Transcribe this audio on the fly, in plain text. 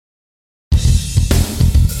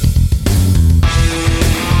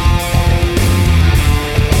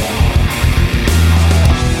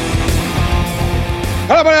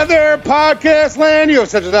there, podcast land. You have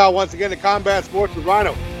set it out once again to Combat Sports with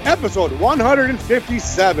Rhino, episode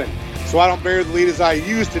 157. So I don't bury the lead as I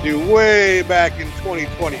used to do way back in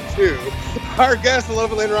 2022. Our guest a little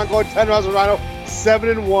bit later on going 10 rounds with Rhino,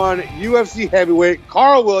 7-1 UFC heavyweight,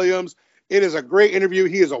 Carl Williams. It is a great interview.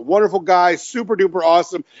 He is a wonderful guy, super duper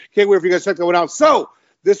awesome. Can't wait for you guys to check that one out. So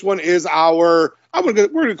this one is we're going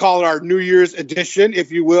to call it our New Year's edition,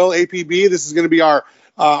 if you will, APB. This is going to be our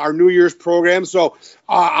New Year's program. So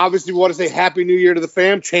obviously we want to say Happy New Year to the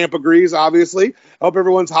fam. Champ agrees, obviously. I hope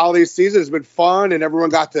everyone's holiday season has been fun and everyone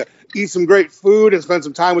got to eat some great food and spend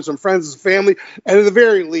some time with some friends and family. And at the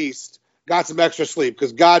very least, got some extra sleep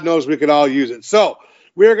because God knows we could all use it. So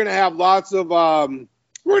we're going to have lots of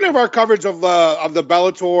we're going to have our coverage of the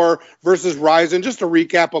Bellator versus Rizin, just a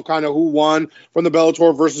recap of kind of who won from the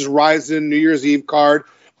Bellator versus Rizin New Year's Eve card.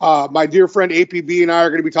 My dear friend APB and I are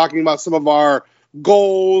going to be talking about some of our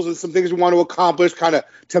goals and some things we want to accomplish, kind of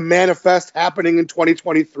to manifest happening in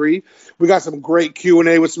 2023. We got some great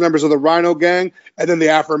Q&A with some members of the Rhino Gang, and then the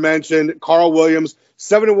aforementioned Carl Williams,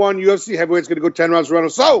 7-1 UFC heavyweight, is going to go 10 rounds Rhino.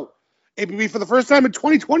 So, APB for the first time in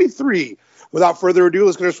 2023. Without further ado,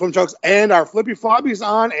 let's get our swim trunks and our flippy floppies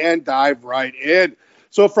on and dive right in.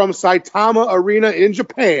 So from Saitama Arena in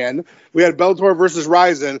Japan, we had Bellator versus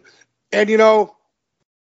Rizin. And, you know,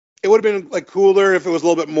 it would have been like cooler if it was a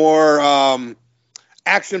little bit more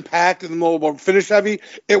action-packed and a little more finish-heavy.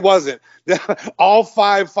 It wasn't. All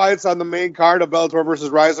 5 fights on the main card of Bellator versus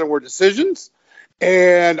Rizin were decisions.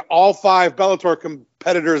 And all 5 Bellator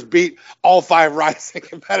competitors beat all 5 Rizin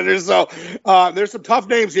competitors. So there's some tough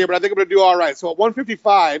names here, but I think I'm going to do all right. So at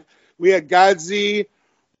 155, we had Gadzi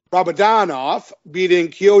Rabadanov beating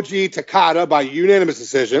Kyoji Takada by unanimous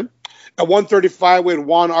decision. At 135, we had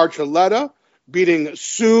Juan Archuleta beating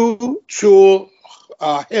Su Chul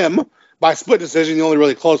Him by split decision, the only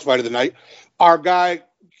really close fight of the night. Our guy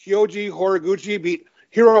Kyoji Horiguchi beat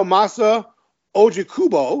Hiromasa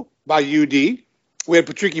Ojikubo by UD. We had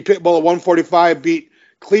Patricky Pitbull at 145 beat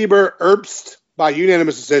Kleber Herbst by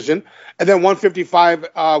unanimous decision. And then 155,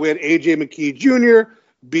 we had AJ McKee Jr.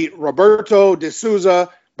 beat Roberto De Souza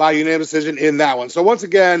by unanimous decision in that one. So once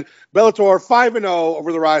again, Bellator 5-0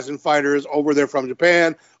 over the Rizin fighters over there from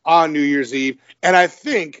Japan on New Year's Eve. And I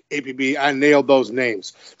think, APB, I nailed those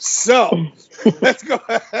names. So let's go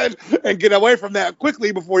ahead and get away from that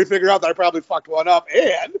quickly before we figure out that I probably fucked one up.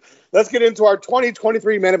 And let's get into our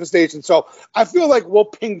 2023 manifestation. So I feel like we'll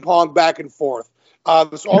ping pong back and forth. So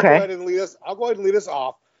I'll go ahead and lead us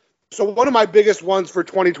off. So one of my biggest ones for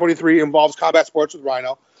 2023 involves Combat Sports with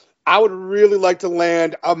Rhino. I would really like to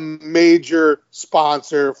land a major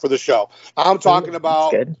sponsor for the show. I'm talking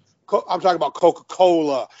about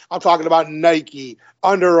Coca-Cola. I'm talking about Nike,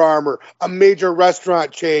 Under Armour, a major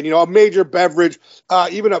restaurant chain, a major beverage,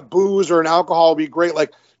 even a booze or an alcohol would be great.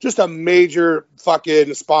 Like just a major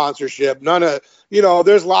fucking sponsorship.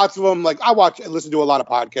 There's lots of them. Like I watch and listen to a lot of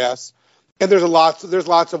podcasts, and there's lots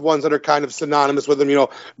of ones that are kind of synonymous with them.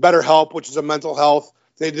 BetterHelp, which is a mental health.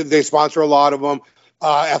 They sponsor a lot of them.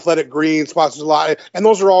 Athletic Greens sponsors a lot, and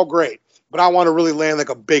those are all great. But I want to really land like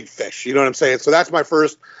a big fish. You know what I'm saying? So that's my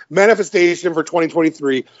first manifestation for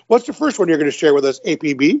 2023. What's the first one you're going to share with us,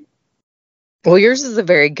 APB? Well, yours is a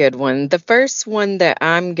very good one. The first one that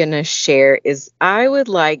I'm going to share is I would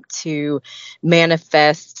like to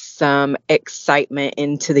manifest some excitement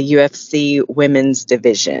into the UFC women's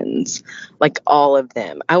divisions, like all of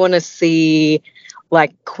them. I want to see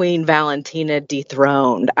like Queen Valentina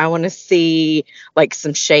dethroned. I want to see like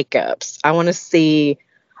some shakeups. I want to see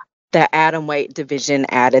the atomweight division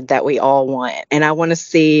added that we all want. And I want to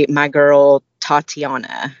see my girl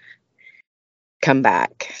Tatiana come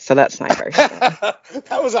back. So that's my first one.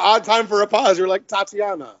 That was an odd time for a pause. You were like,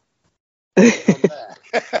 Tatiana.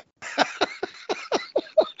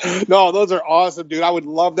 No, those are awesome, dude. I would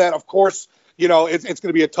love that. Of course, it's going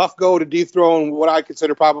to be a tough go to dethrone what I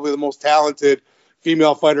consider probably the most talented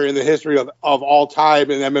female fighter in the history of all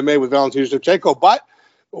time in MMA with Valentina Shevchenko. But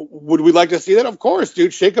would we like to see that? Of course,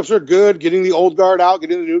 dude. Shakeups are good. Getting the old guard out,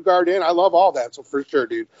 getting the new guard in. I love all that. So for sure,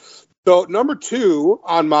 dude. So number 2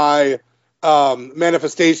 on my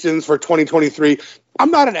manifestations for 2023,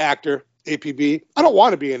 I'm not an actor, APB. I don't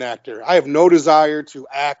want to be an actor. I have no desire to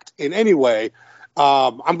act in any way.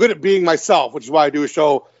 I'm good at being myself, which is why I do a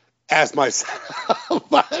show as myself.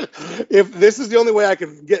 But if this is the only way I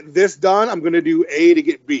can get this done, I'm going to do A to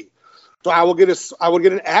get B. So I will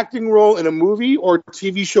get an acting role in a movie or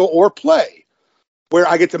TV show or play where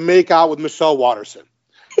I get to make out with Michelle Watterson.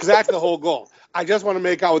 Because that's the whole goal. I just want to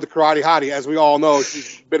make out with the karate hottie. As we all know,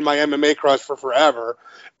 she's been my MMA crush for forever.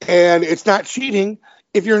 And it's not cheating.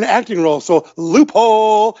 if you're in an acting role, so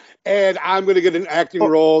loophole, and I'm going to get an acting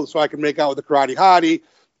role so I can make out with the karate hottie.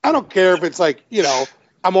 I don't care if it's like,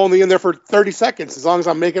 I'm only in there for 30 seconds. As long as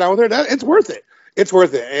I'm making out with her, it's worth it. It's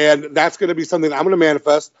worth it. And that's going to be something that I'm going to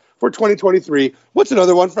manifest for 2023. What's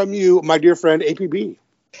another one from you, my dear friend, APB?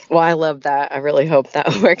 Well, I love that. I really hope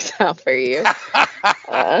that works out for you.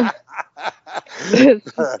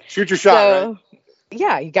 Shoot your shot, right?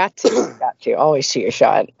 Yeah, you got to always shoot your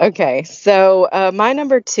shot. Okay, so my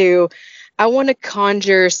number 2, I want to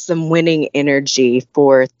conjure some winning energy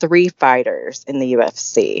for 3 fighters in the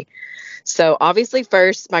UFC. So obviously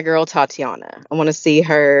first, my girl Tatiana. I want to see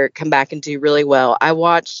her come back and do really well. I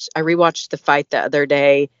rewatched the fight the other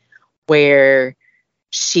day where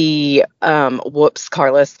she whoops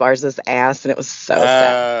Carla Esparza's ass, and it was so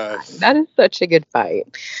sad. That is such a good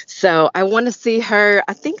fight. So I want to see her.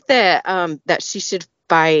 I think that that she should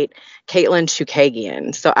fight Caitlin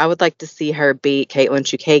Chookagian. So I would like to see her beat Caitlin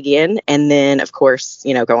Chookagian, and then of course,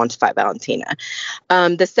 go on to fight Valentina.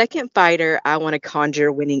 The second fighter I want to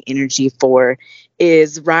conjure winning energy for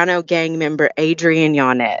is Rhino gang member Adrian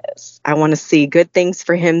Yanez. I want to see good things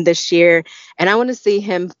for him this year, and I want to see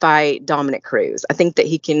him fight Dominic Cruz. I think that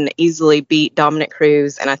he can easily beat Dominic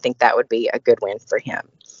Cruz, and I think that would be a good win for him.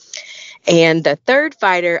 And the third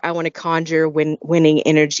fighter I want to conjure winning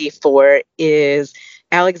energy for is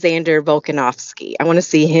Alexander Volkanovski. I want to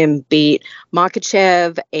see him beat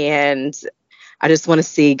Makhachev, and I just want to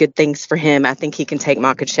see good things for him. I think he can take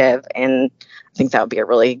Makhachev, and I think that would be a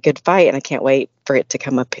really good fight, and I can't wait for it to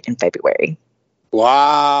come up in February.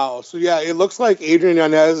 Wow. So, yeah, it looks like Adrian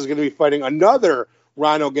Yanez is going to be fighting another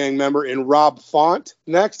Rhino gang member in Rob Font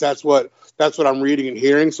next. That's what I'm reading and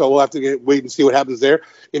hearing, so we'll have to wait and see what happens there.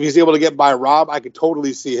 If he's able to get by Rob, I could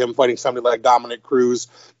totally see him fighting somebody like Dominic Cruz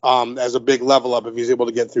as a big level up if he's able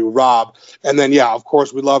to get through Rob. And then, yeah, of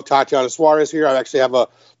course, we love Tatiana Suarez here. I actually have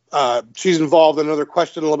she's involved in another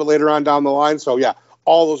question a little bit later on down the line. So, yeah,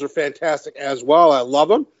 all those are fantastic as well. I love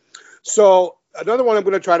them. So another one I'm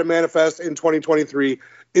going to try to manifest in 2023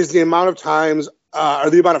 is the amount of time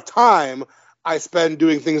I spend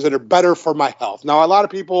doing things that are better for my health. Now, a lot of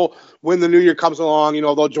people, when the new year comes along,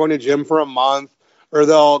 they'll join a gym for a month, or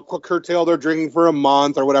they'll curtail their drinking for a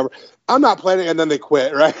month or whatever. I'm not planning, and then they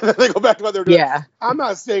quit, right? They go back to what they're doing. Yeah. I'm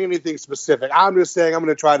not saying anything specific. I'm just saying I'm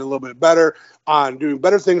going to try it a little bit better on doing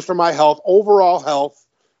better things for my health, overall health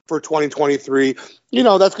for 2023.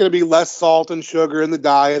 That's going to be less salt and sugar in the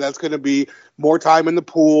diet. That's going to be more time in the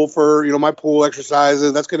pool for, my pool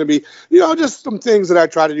exercises. That's going to be, just some things that I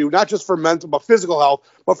try to do, not just for physical health,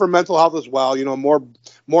 but for mental health as well.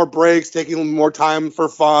 More breaks, taking more time for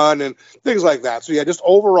fun and things like that. So yeah, just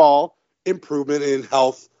overall improvement in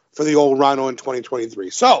health for the old Rhino in 2023.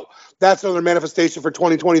 So that's another manifestation for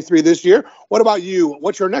 2023 this year. What about you?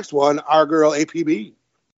 What's your next one? Our girl APB.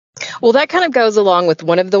 Well, that kind of goes along with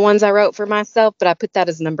one of the ones I wrote for myself, but I put that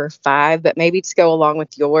as number 5. But maybe to go along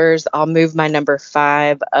with yours, I'll move my number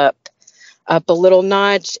 5 up a little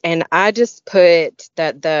notch. And I just put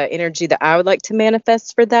that the energy that I would like to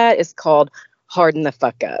manifest for that is called harden the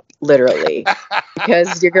fuck up, literally.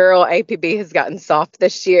 Because your girl APB has gotten soft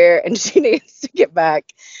this year, and she needs to get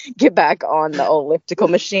back on the old elliptical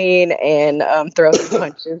machine and throw some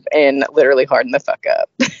punches and literally harden the fuck up.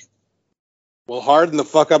 Well, harden the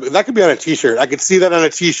fuck up. That could be on a t-shirt. I could see that on a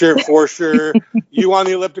t-shirt for sure. You on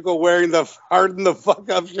the elliptical wearing the harden the fuck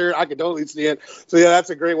up shirt. I could totally see it. So yeah, that's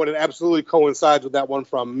a great one. It absolutely coincides with that one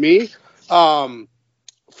from me.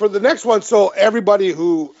 For the next one, so everybody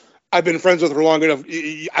who I've been friends with for long enough,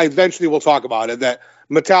 I eventually will talk about it, that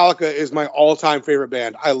Metallica is my all-time favorite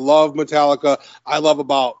band. I love Metallica. I love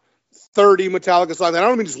about 30 Metallica songs. I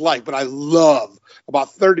don't even just like, but I love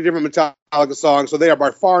about 30 different Metallica songs. So they are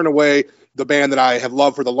by far and away the band that I have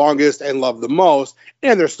loved for the longest and loved the most,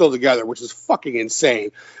 and they're still together, which is fucking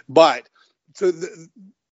insane. But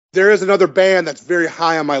there is another band that's very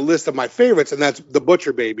high on my list of my favorites, and that's the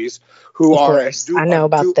Butcher Babies, who are... I know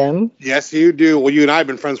about them. Yes, you do. Well, you and I have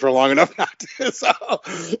been friends for long enough not to.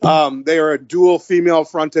 So, they are a dual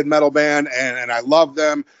female-fronted metal band, and I love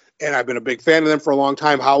them, and I've been a big fan of them for a long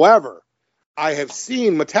time. However, I have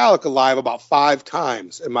seen Metallica live about 5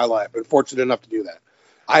 times in my life. Been fortunate enough to do that.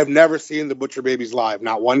 I've never seen the Butcher Babies live,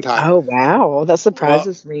 not one time. Oh, wow. That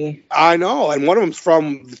surprises me. I know. And one of them's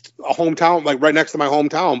from a hometown, like right next to my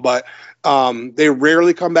hometown. But they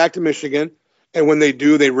rarely come back to Michigan. And when they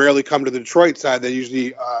do, they rarely come to the Detroit side. They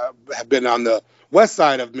usually have been on the west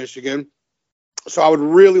side of Michigan. So I would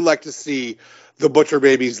really like to see the Butcher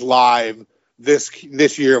Babies live this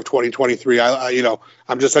year of 2023.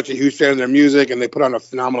 I'm just such a huge fan of their music, and they put on a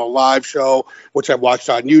phenomenal live show, which I've watched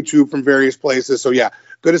on YouTube from various places. So yeah,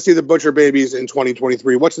 good to see the Butcher Babies in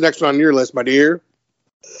 2023. What's the next one on your list, my dear?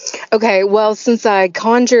 Okay, well, since I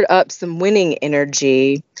conjured up some winning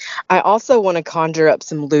energy, I also want to conjure up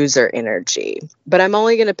some loser energy. But I'm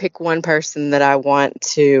only going to pick one person that I want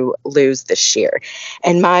to lose this year.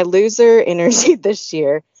 And my loser energy this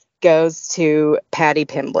year goes to Patty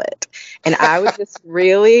Pimblett. And I would just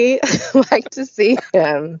really like to see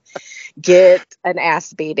him get an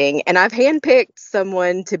ass beating. And I've handpicked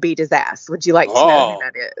someone to beat his ass. Would you like to know who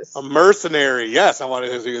that is? A mercenary. Yes, I want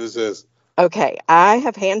to see who this is. Okay, I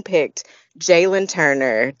have handpicked Jalen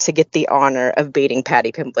Turner to get the honor of beating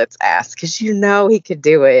Patty Pimblett's ass because he could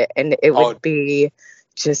do it, and it would be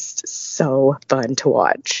just so fun to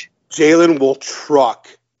watch. Jalen will truck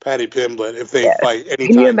Patty Pimblett if they fight anytime.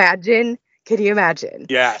 Can you imagine?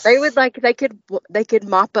 Yes. They would they could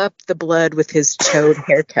mop up the blood with his chode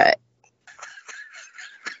haircut.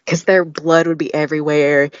 Because their blood would be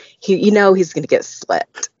everywhere. He's going to get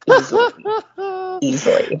slept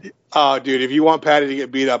easily. Oh, dude, if you want Patty to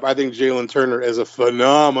get beat up, I think Jalen Turner is a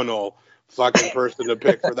phenomenal fucking person to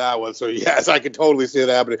pick for that one. So, yes, I can totally see that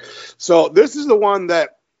happening. So, this is the one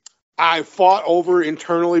that I fought over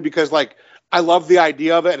internally because, I love the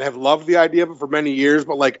idea of it and have loved the idea of it for many years.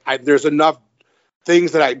 But, there's enough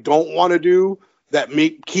things that I don't want to do that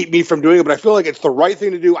keep me from doing it. But I feel like it's the right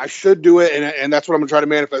thing to do. I should do it, and that's what I'm going to try to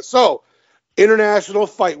manifest. So, International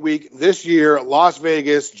Fight Week this year, Las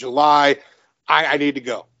Vegas, July. I need to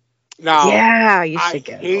go. Now, yeah, you should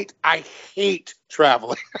go. I hate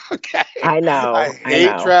traveling. Okay, I know. I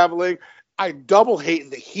hate traveling. I double hate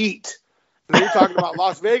the heat. And then you're talking about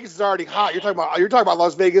Las Vegas is already hot. You're talking about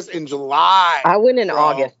Las Vegas in July. I went in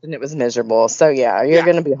August and it was miserable. So yeah, you're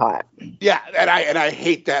gonna be hot. Yeah, and I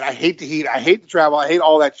hate that. I hate the heat. I hate the travel. I hate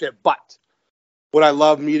all that shit. But would I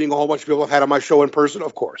love meeting a whole bunch of people I've had on my show in person?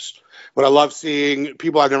 Of course. But I love seeing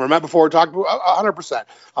people I've never met before talk to 100%.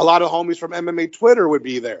 A lot of homies from MMA Twitter would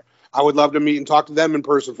be there. I would love to meet and talk to them in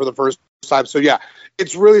person for the first time. So yeah,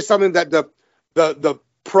 it's really something that the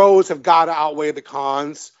pros have got to outweigh the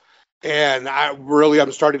cons. And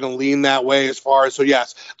I'm starting to lean that way as far as, so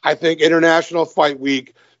yes, I think International Fight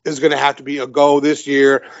Week is going to have to be a go this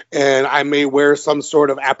year. And I may wear some sort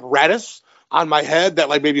of apparatus on my head that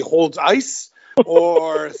maybe holds ice.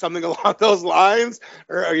 Or something along those lines,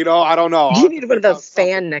 or I don't know. You need one of those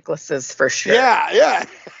fan necklaces for sure. Yeah.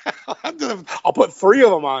 I'll put 3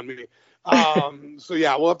 of them on me. So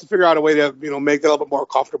yeah, we'll have to figure out a way to make that a little bit more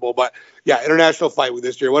comfortable. But yeah, International Fight Week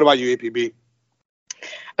this year. What about you, APB?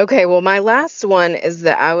 Okay, well, my last one is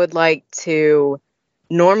that I would like to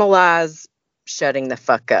normalize shutting the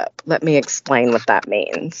fuck up. Let me explain what that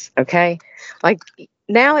means. Okay,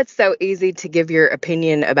 now it's so easy to give your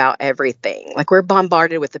opinion about everything. We're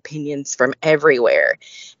bombarded with opinions from everywhere.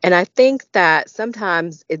 And I think that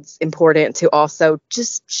sometimes it's important to also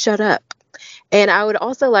just shut up. And I would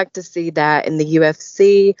also like to see that in the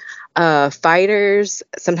UFC fighters.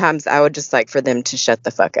 Sometimes I would just like for them to shut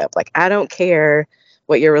the fuck up. I don't care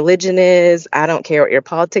what your religion is. I don't care what your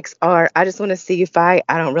politics are. I just want to see you fight.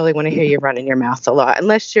 I don't really want to hear you running your mouth a lot.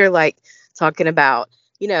 Unless you're talking about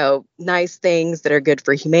nice things that are good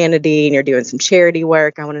for humanity and you're doing some charity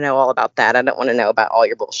work. I want to know all about that. I don't want to know about all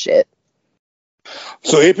your bullshit.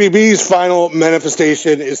 So APB's final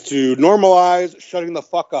manifestation is to normalize shutting the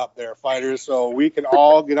fuck up there, fighters. So we can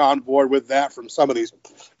all get on board with that from some of these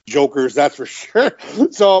jokers, that's for sure.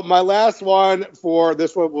 So my last one for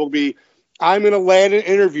this one will be, I'm going to land an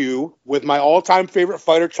interview with my all-time favorite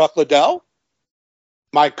fighter, Chuck Liddell,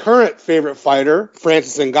 my current favorite fighter,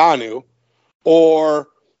 Francis Ngannou, or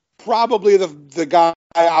probably the guy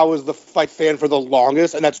I was the fight fan for the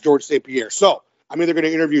longest, and that's George St. Pierre. So I'm either going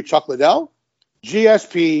to interview Chuck Liddell,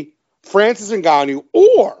 GSP, Francis Ngannou,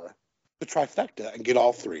 or the trifecta and get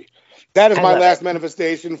all 3. That is my last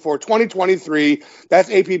manifestation for 2023. That's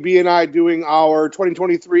APB and I doing our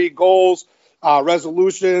 2023 goals,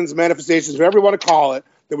 resolutions, manifestations, whatever you want to call it,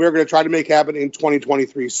 that we're going to try to make happen in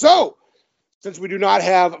 2023. So since we do not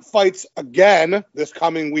have fights again this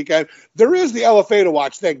coming weekend, there is the LFA to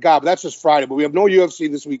watch, thank God, but that's just Friday. But we have no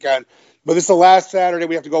UFC this weekend. But this is the last Saturday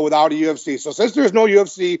we have to go without a UFC. So since there's no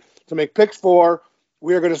UFC to make picks for,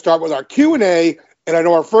 we are going to start with our Q&A. And I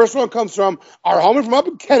know our first one comes from our homie from up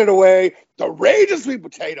in Canada way, the Rage of Sweet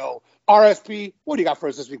Potato. RSP, what do you got for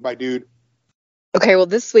us this week, my dude? Okay, well,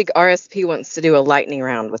 this week RSP wants to do a lightning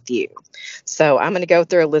round with you. So I'm going to go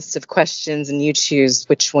through a list of questions and you choose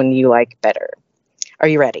which one you like better. Are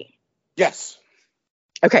you ready? Yes.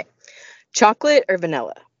 Okay. Chocolate or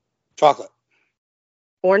vanilla? Chocolate.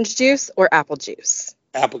 Orange juice or apple juice?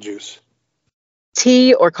 Apple juice.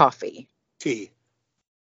 Tea or coffee? Tea.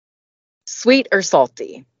 Sweet or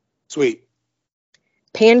salty? Sweet.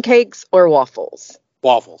 Pancakes or waffles?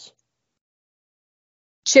 Waffles.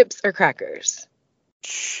 Chips or crackers?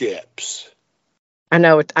 Chips. I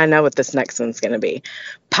know what this next one's going to be.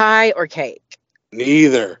 Pie or cake?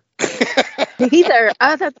 Neither. Neither.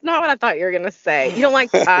 Oh, that's not what I thought you were going to say. You don't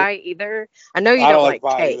like pie either? I know you don't like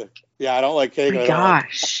pie cake. either. Yeah, I don't like cake. Oh my at all.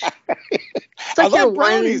 gosh. It's like I love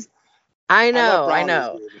brownies. I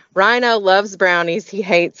know. Dude. Rhino loves brownies. He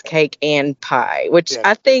hates cake and pie, which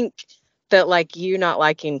I think that like you not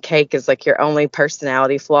liking cake is like your only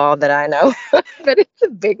personality flaw that I know. But it's a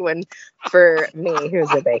big one for me,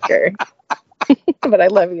 who's a baker. But I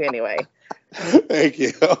love you anyway. Thank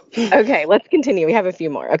you. Okay, let's continue. We have a few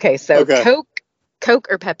more. Okay, so Coke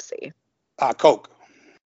or Pepsi? Coke.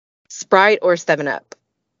 Sprite or 7-Up?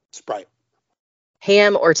 Sprite.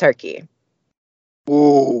 Ham or turkey?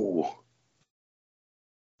 Ooh.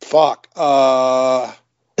 Fuck. I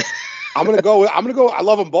love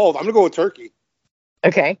them both. I'm gonna go with turkey.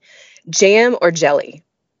 Okay. Jam or jelly?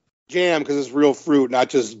 Jam, because it's real fruit, not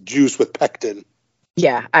just juice with pectin.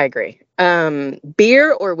 Yeah, I agree.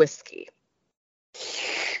 Beer or whiskey?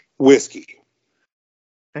 Whiskey.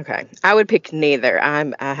 Okay. I would pick neither.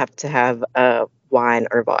 I have to have wine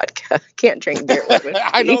or vodka. Can't drink beer or whiskey.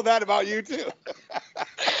 I know that about you too.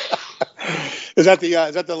 Is that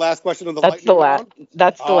the last question of the lightning round?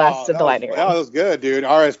 That's the last of the lightning round. That was good, dude.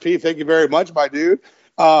 RSP, thank you very much, my dude.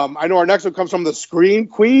 I know our next one comes from the Scream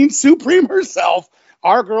Queen Supreme herself,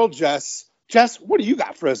 our girl Jess. Jess, what do you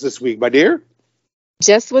got for us this week, my dear?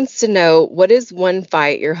 Jess wants to know, what is one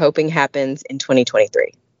fight you're hoping happens in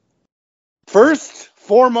 2023? First,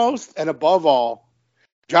 foremost, and above all,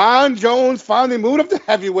 Jon Jones finally moved up to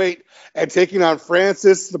heavyweight and taking on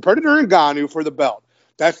Francis the Predator Ngannou for the belt.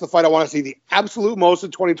 That's the fight I want to see the absolute most in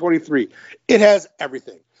 2023. It has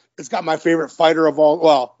everything. It's got my favorite fighter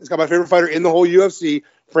it's got my favorite fighter in the whole UFC,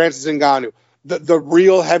 Francis Ngannou, the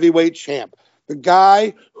real heavyweight champ, the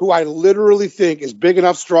guy who I literally think is big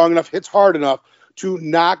enough, strong enough, hits hard enough to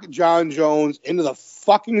knock Jon Jones into the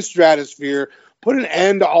fucking stratosphere, put an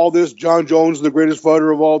end to all this. Jon Jones is the greatest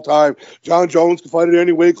fighter of all time. Jon Jones can fight at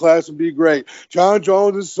any weight class and be great. Jon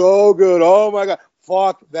Jones is so good. Oh my God.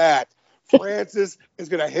 Fuck that. Francis is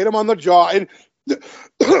going to hit him on the jaw. And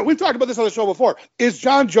we've talked about this on the show before. Is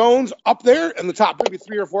Jon Jones up there in the top maybe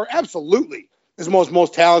 3 or 4? Absolutely. Is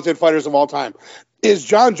most talented fighters of all time. Is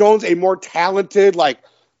Jon Jones a more talented, like,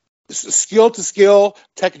 skill to skill,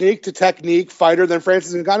 technique to technique fighter than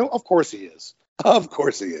Francis Ngannou? Of course he is. Of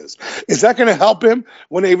course he is. Is that going to help him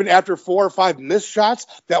when even after 4 or 5 missed shots,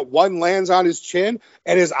 that one lands on his chin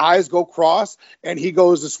and his eyes go cross and he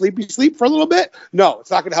goes to sleep for a little bit? No, it's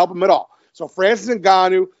not going to help him at all. So Francis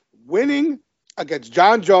Ngannou winning against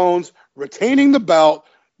Jon Jones, retaining the belt.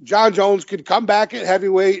 Jon Jones could come back at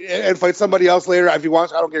heavyweight and fight somebody else later if he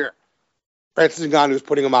wants. I don't care. Francis Ngannou is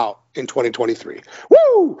putting him out in 2023.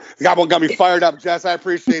 Woo! That one got me fired up, Jess. I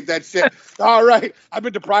appreciate that shit. All right. I've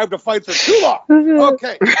been deprived of fights for too long.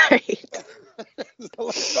 Okay. Right. So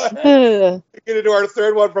let's go ahead. Get into our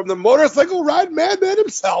third one from the motorcycle ride madman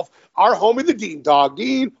himself, our homie, the Dean Dog.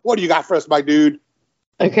 Dean, what do you got for us, my dude?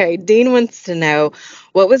 Okay. Dean wants to know,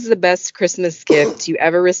 what was the best Christmas gift you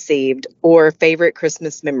ever received or favorite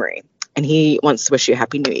Christmas memory? And he wants to wish you a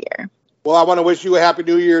Happy New Year. Well, I want to wish you a Happy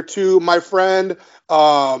New Year too, my friend.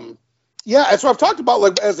 Yeah, and so I've talked about,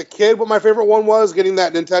 like, as a kid, what my favorite one was, getting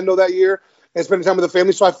that Nintendo that year and spending time with the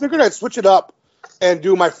family. So I figured I'd switch it up and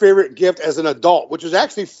do my favorite gift as an adult, which is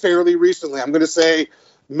actually fairly recently. I'm going to say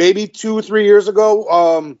maybe 2 or 3 years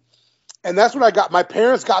ago. And that's what I got. My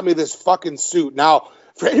parents got me this fucking suit. Now,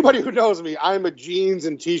 for anybody who knows me, I'm a jeans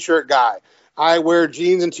and T-shirt guy. I wear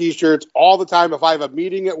jeans and T-shirts all the time. If I have a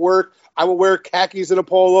meeting at work, I will wear khakis and a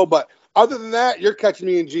polo. But other than that, you're catching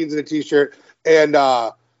me in jeans and a T-shirt. And,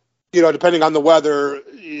 depending on the weather,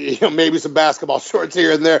 maybe some basketball shorts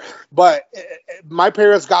here and there. But my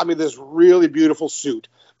parents got me this really beautiful suit,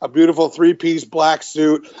 a beautiful 3-piece black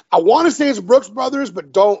suit. I want to say it's Brooks Brothers,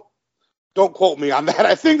 but don't quote me on that.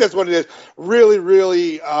 I think that's what it is. Really,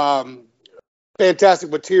 really fantastic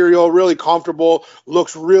material, really comfortable,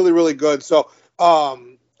 looks really, really good. So,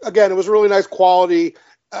 again, it was really nice quality.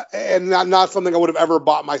 And not something I would have ever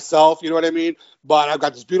bought myself, you know what I mean? But I've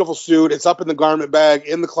got this beautiful suit. It's up in the garment bag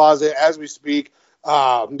in the closet as we speak. So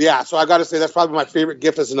I got to say that's probably my favorite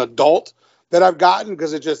gift as an adult that I've gotten,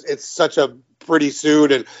 because it's such a pretty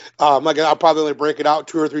suit. And I'll probably only break it out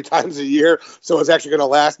 2 or 3 times a year, so it's actually going to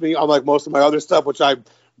last me, unlike most of my other stuff, which I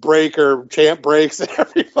break or champ breaks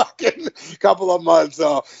every fucking couple of months.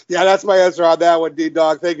 So, yeah, that's my answer on that one,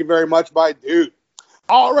 D-Dog. Thank you very much, my dude.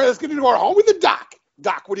 All right, let's get into our homie, the Doc.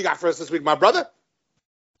 Doc, what do you got for us this week, my brother?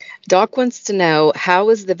 Doc wants to know, how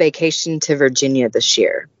was the vacation to Virginia this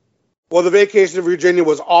year? Well, the vacation to Virginia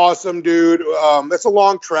was awesome, dude. It's a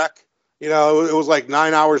long trek. You know, it was like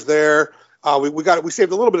 9 hours there. We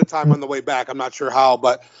saved a little bit of time on the way back. I'm not sure how,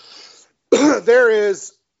 but there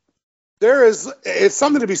is it's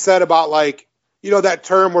something to be said about, like, you know, that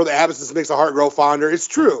term where the absence makes the heart grow fonder. It's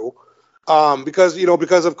true. Because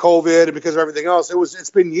of COVID and because of everything else,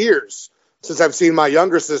 it's been years since I've seen my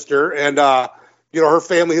younger sister, and her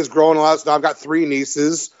family has grown a lot. So now I've got 3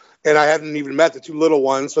 nieces, and I hadn't even met the 2 little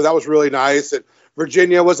ones, so that was really nice. And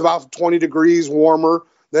Virginia was about 20 degrees warmer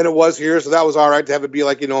than it was here, so that was all right to have it be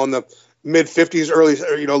like, in the mid 50s, early,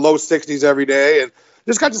 low 60s every day, and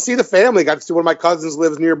just got to see the family. Got to see one of my cousins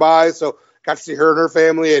lives nearby, so got to see her and her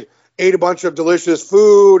family, and ate a bunch of delicious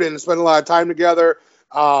food and spent a lot of time together.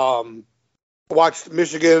 Watched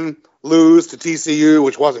Michigan lose to TCU,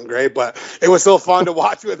 which wasn't great, but it was still fun to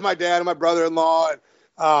watch with my dad and my brother-in-law.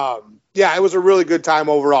 Yeah, it was a really good time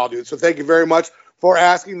overall, dude. So thank you very much for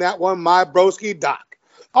asking that one, my broski Doc.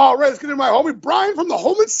 All right, let's get into my homie Brian from the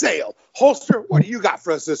Home and Sale. Holster, what do you got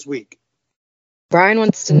for us this week? Brian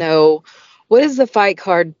wants to know, what is the fight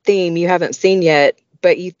card theme you haven't seen yet,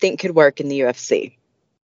 but you think could work in the UFC?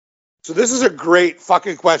 So this is a great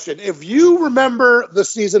fucking question. If you remember the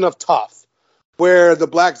season of Tough, where the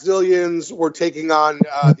Black Zillions were taking on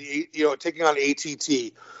ATT,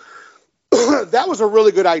 that was a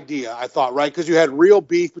really good idea, I thought, right? Because you had real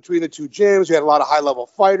beef between the 2 gyms. You had a lot of high-level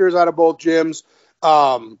fighters out of both gyms.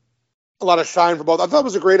 A lot of shine for both. I thought it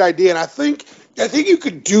was a great idea, and I think you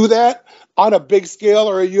could do that on a big scale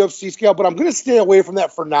or a UFC scale, but I'm going to stay away from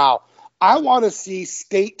that for now. I want to see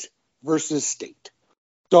state versus state.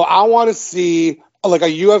 So I want to see like a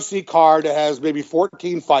UFC card that has maybe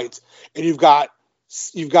 14 fights, and you've got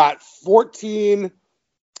 14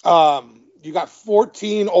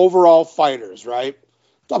 overall fighters, right?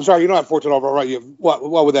 I'm sorry, you don't have 14 overall, right? You have,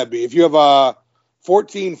 what would that be? If you have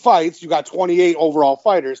 14 fights, you got 28 overall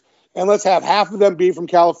fighters, and let's have half of them be from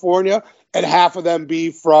California and half of them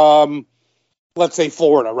be from, let's say,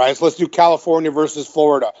 Florida, right? So let's do California versus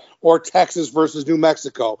Florida, or Texas versus New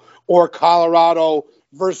Mexico, or Colorado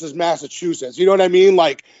versus Massachusetts. You know what I mean?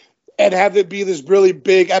 Like, and have it be this really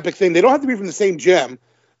big epic thing. They don't have to be from the same gym.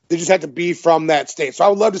 They just have to be from that state. So I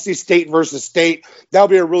would love to see state versus state. That would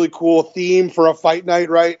be a really cool theme for a fight night,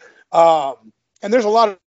 right? And there's a lot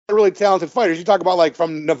of really talented fighters. You talk about, like,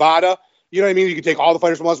 from Nevada, you know what I mean? You could take all the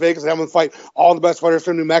fighters from Las Vegas and have them fight all the best fighters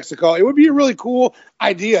from New Mexico. It would be a really cool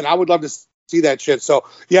idea, and I would love to see that shit. So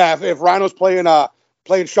yeah, if Rhino's playing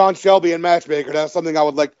Sean Shelby and Matchmaker, that's something I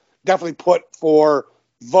would like definitely put for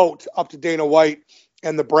vote up to Dana White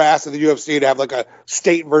and the brass of the UFC to have like a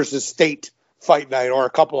state versus state fight night, or a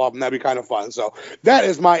couple of them. That'd be kind of fun. So that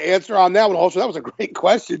is my answer on that one. Also, that was a great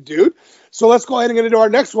question, dude. So let's go ahead and get into our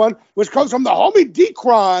next one, which comes from the homie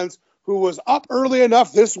D-Crons, who was up early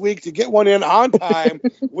enough this week to get one in on time.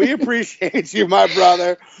 We appreciate you, my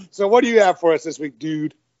brother. So what do you have for us this week,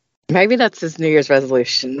 dude? Maybe that's his New Year's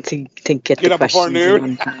resolution to get the up before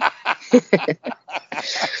noon.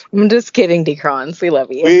 I'm just kidding, D-Crons. We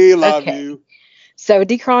love you. We love you. So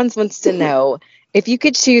D-Crons wants to know, if you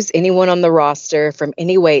could choose anyone on the roster from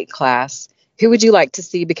any weight class, who would you like to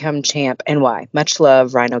see become champ and why? Much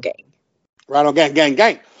love, Rhino Gang. Rhino Gang, gang,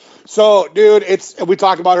 gang. So, dude, we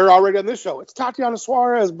talked about her already on this show. It's Tatiana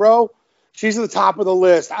Suarez, bro. She's at the top of the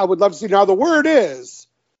list. I would love to see. Now, the word is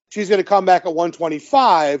she's going to come back at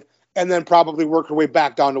 125 and then probably work her way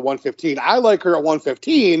back down to 115. I like her at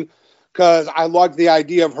 115 because I like the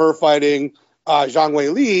idea of her fighting Zhang Wei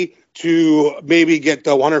Li to maybe get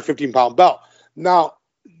the 115-pound belt. Now,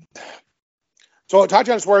 so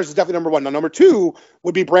Tatiana Suarez is definitely number one. Now, number two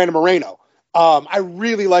would be Brandon Moreno. I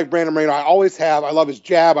really like Brandon Moreno. I always have. I love his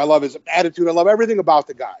jab. I love his attitude. I love everything about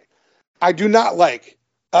the guy. I do not like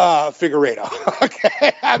Figueiredo.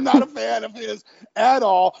 Okay, I'm not a fan of his at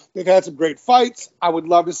all. They've had some great fights. I would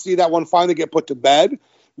love to see that one finally get put to bed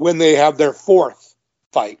when they have their fourth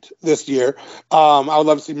fight this year. I would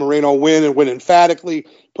love to see Moreno win and win emphatically,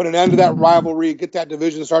 put an end to that rivalry, get that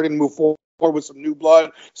division starting to move forward with some new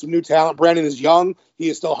blood, some new talent. Brandon is young. He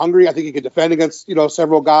is still hungry. I think he could defend against,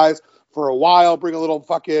 several guys for a while, bring a little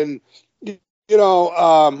fucking,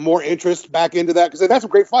 more interest back into that, because that's some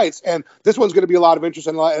great fights. And this one's going to be a lot of interest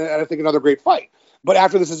and I think another great fight. But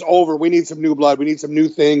after this is over, we need some new blood. We need some new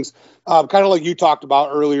things. Kind of like you talked about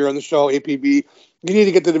earlier in the show, APB. You need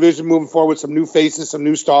to get the division moving forward with some new faces, some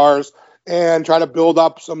new stars, and try to build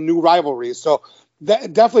up some new rivalries. So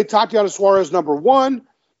definitely Tatiana Suarez, number one.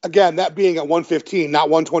 Again, that being at 115, not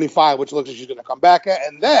 125, which looks like she's going to come back at.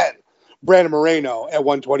 And then Brandon Moreno at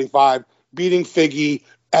 125, beating Figgy,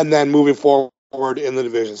 and then moving forward forward in the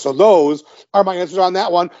division. So those are my answers on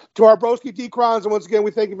that one. To our broski D-Crons, and once again,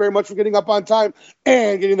 we thank you very much for getting up on time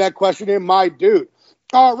and getting that question in, my dude.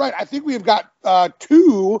 All right, I think we've got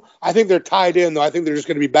two. I think they're tied in, though. I think they're just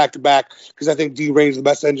going to be back-to-back because I think D-Range, the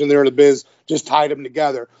best engine there in the biz, just tied them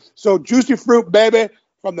together. So Juicy Fruit, baby,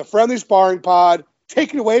 from the Friendly Sparring Pod,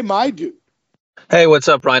 take it away, my dude. Hey, what's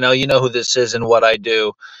up, Rhino? You know who this is and what I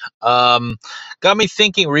do. Got me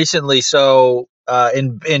thinking recently. So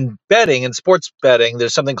in betting, in sports betting,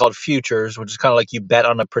 there's something called futures, which is kind of like you bet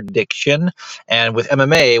on a prediction. And with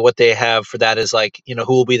MMA, what they have for that is like, who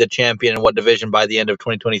will be the champion in what division by the end of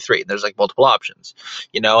 2023. And there's like multiple options,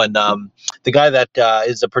 and the guy that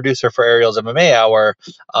is the producer for Ariel's MMA Hour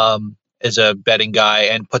is a betting guy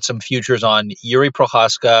and put some futures on Yuri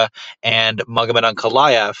Prochazka and Magomed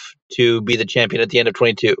Ankalaev to be the champion at the end of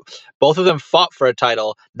 22. Both of them fought for a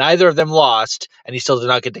title. Neither of them lost, and he still did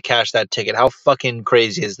not get to cash that ticket. How fucking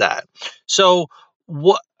crazy is that? So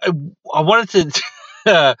what I wanted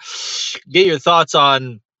to get your thoughts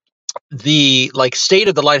on the state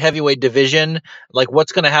of the light heavyweight division, like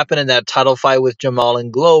what's going to happen in that title fight with Jamal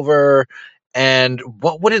and Glover, and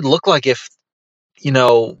what would it look like if,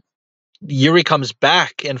 Yuri comes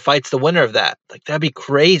back and fights the winner of that. Like, that'd be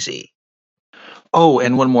crazy. Oh,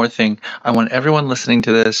 and one more thing. I want everyone listening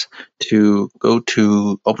to this to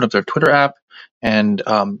open up their Twitter app and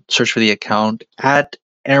search for the account at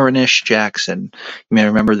Aaronish Jackson. You may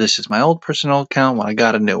remember this is my old personal account when I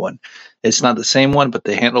got a new one. It's not the same one, but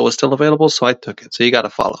the handle was still available, so I took it. So you got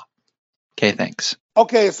to follow. Okay, thanks.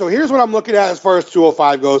 Okay, so here's what I'm looking at as far as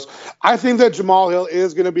 205 goes. I think that Jamal Hill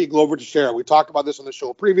is going to beat Glover Teixeira. We talked about this on the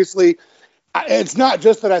show previously. It's not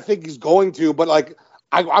just that I think he's going to, but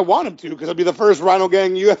I want him to because he'll be the first Rhino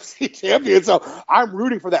Gang UFC champion. So I'm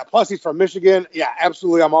rooting for that. Plus, he's from Michigan. Yeah,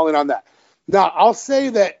 absolutely. I'm all in on that. Now, I'll say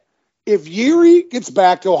that if Yuri gets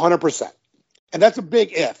back to 100%, and that's a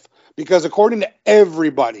big if, because according to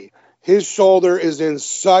everybody, his shoulder is in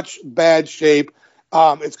such bad shape.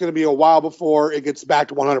 It's going to be a while before it gets back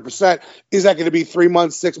to 100%. Is that going to be 3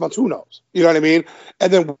 months, 6 months? Who knows? You know what I mean?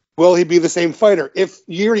 And then will he be the same fighter? If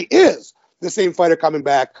Yuri is the same fighter coming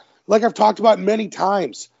back, like I've talked about many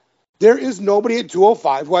times, there is nobody at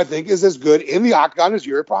 205 who I think is as good in the octagon as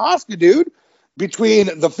Yuri Prochazka, dude.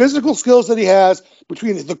 Between the physical skills that he has,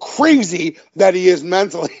 between the crazy that he is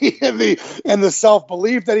mentally, and the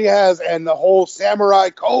self-belief that he has, and the whole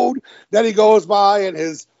samurai code that he goes by, and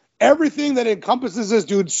his everything that encompasses this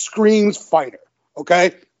dude screams fighter.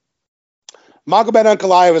 Okay, Magomed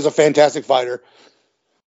Ankalaev is a fantastic fighter.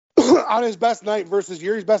 On his best night versus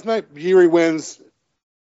Yuri's best night, Yuri wins.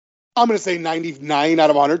 I'm going to say 99 out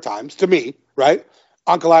of 100 times to me, right?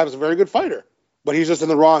 Ankalaev is a very good fighter, but he's just in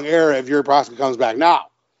the wrong era if Yuri Prochazka comes back. Now,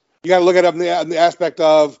 you got to look at it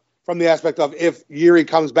from the aspect of if Yuri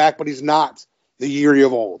comes back, but he's not the Yuri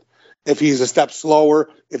of old. If he's a step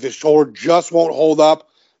slower, if his shoulder just won't hold up,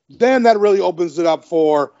 then that really opens it up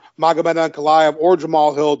for Magomed Ankalaev or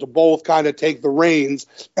Jamal Hill to both kind of take the reins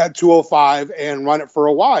at 205 and run it for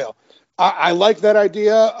a while. I like that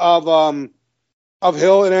idea of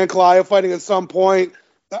Hill and Ankalaev fighting at some point.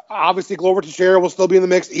 Obviously, Glover Teixeira will still be in the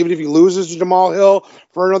mix, even if he loses to Jamal Hill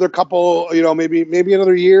for another couple, maybe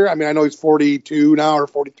another year. I mean, I know he's 42 now or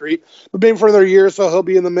 43, but maybe for another year or so he'll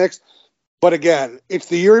be in the mix. But again, it's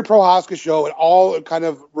the Yuri Prochazka show. It all kind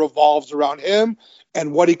of revolves around him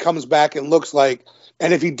and what he comes back and looks like.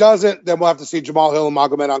 And if he doesn't, then we'll have to see Jamal Hill and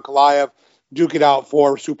Magomed Ankalaev duke it out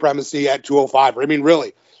for supremacy at 205. I mean,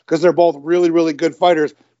 really, because they're both really, really good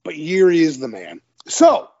fighters, but Yuri is the man.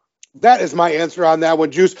 So that is my answer on that one,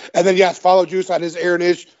 Juice. And then, yes, follow Juice on his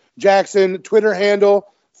Aaronish Jackson Twitter handle.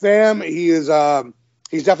 Fam, he's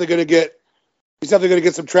definitely going to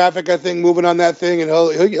get some traffic, I think, moving on that thing, and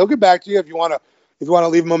he'll get back to you if you want to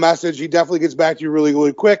leave him a message. He definitely gets back to you really,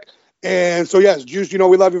 really quick. And so, yes, Juice, we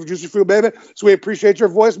love you for Juicy Fruit, baby. So we appreciate your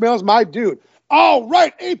voicemails, my dude. All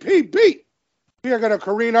right, APB. We are going to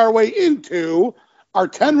careen our way into our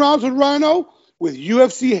 10 rounds with Rhino with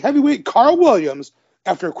UFC heavyweight Carl Williams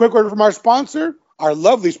after a quick word from our sponsor, our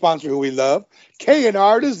lovely sponsor who we love,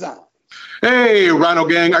 K&R Design. Hey, Rhino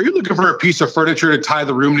Gang, are you looking for a piece of furniture to tie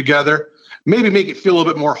the room together? Maybe make it feel a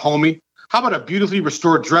little bit more homey? How about a beautifully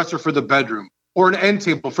restored dresser for the bedroom or an end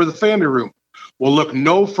table for the family room? Well, look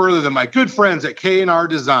no further than my good friends at K&R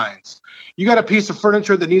Designs. You got a piece of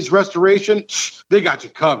furniture that needs restoration? They got you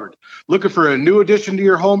covered. Looking for a new addition to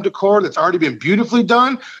your home decor that's already been beautifully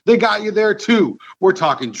done? They got you there too. We're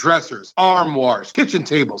talking dressers, armoires, kitchen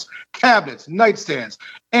tables, cabinets, nightstands,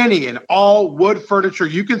 Any and all wood furniture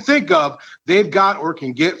you can think of, they've got or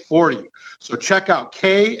can get for you. So check out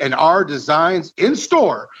K&R Designs in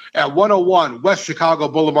store at 101 West Chicago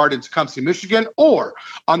Boulevard in Tecumseh, Michigan, or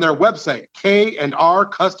on their website,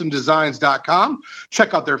 KandRCustomDesigns.com.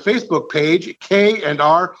 Check out their Facebook page,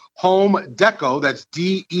 K&R Home Deco, that's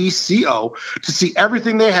DECO, to see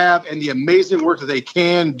everything they have and the amazing work that they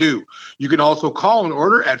can do. You can also call and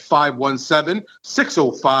order at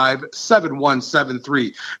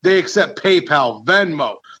 517-605-7173. They accept PayPal,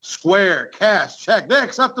 Venmo, Square, Cash, check. They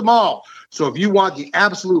accept them all. So if you want the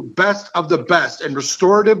absolute best of the best and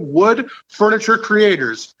restorative wood furniture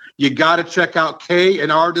creators, you got to check out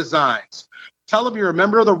K&R Designs. Tell them you're a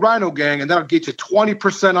member of the Rhino Gang, and that'll get you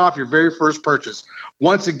 20% off your very first purchase.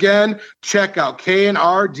 Once again, check out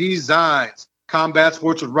K&R Designs. Combat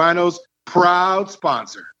Sports with Rhinos, proud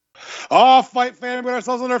sponsor. Oh, fight fan, we got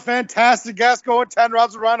ourselves on our fantastic guest going 10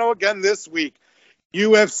 rounds of Rhino again this week.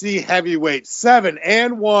 UFC heavyweight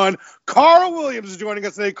 7-1. Carl Williams is joining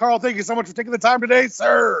us today. Carl, thank you so much for taking the time today,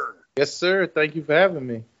 sir. Yes, sir. Thank you for having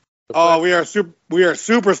me. Oh, we are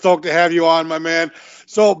super stoked to have you on, my man.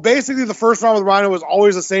 So basically, the first round with Rhino was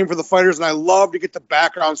always the same for the fighters, and I love to get the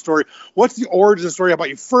background story. What's the origin story about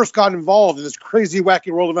you first got involved in this crazy,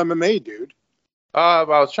 wacky world of MMA, dude? I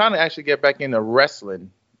was trying to actually get back into wrestling.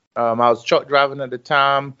 I was truck driving at the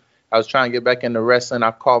time. I was trying to get back into wrestling.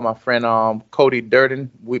 I called my friend Cody Durden.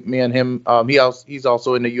 Me and him, he's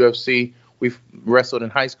also in the UFC. We've wrestled in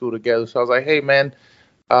high school together. So I was like, hey, man,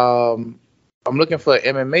 I'm looking for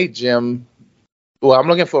an MMA gym. Well, I'm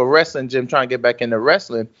looking for a wrestling gym, trying to get back into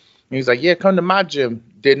wrestling. And he's like, yeah, come to my gym.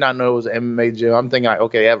 Did not know it was an MMA gym. I'm thinking, like,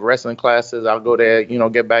 okay, I have wrestling classes. I'll go there,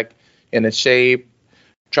 get back into shape,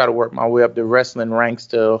 try to work my way up the wrestling ranks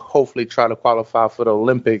to hopefully try to qualify for the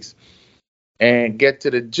Olympics. And get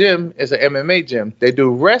to the gym. It's an MMA gym. They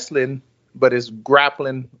do wrestling, but it's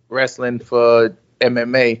grappling wrestling for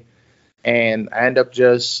MMA. And I end up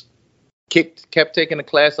just kept taking the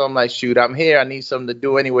class. So I'm like, shoot, I'm here. I need something to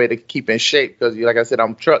do anyway to keep in shape because, like I said,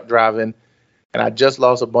 I'm truck driving, and I just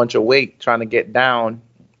lost a bunch of weight trying to get down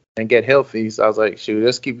and get healthy. So I was like, shoot,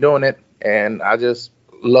 let's keep doing it. And I just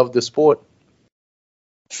love the sport.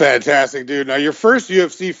 Fantastic, dude. Now, your first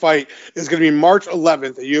UFC fight is going to be March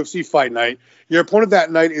 11th at UFC Fight Night. Your opponent that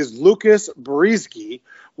night is Lucas Brzeski.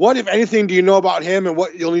 What, if anything, do you know about him and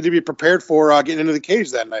what you'll need to be prepared for getting into the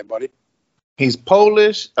cage that night, buddy? He's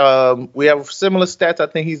Polish. We have similar stats. I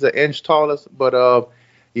think he's an inch taller, but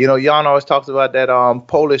Jan always talks about that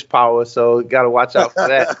Polish power, so got to watch out for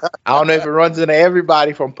that. I don't know if it runs into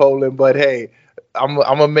everybody from Poland, but hey, I'm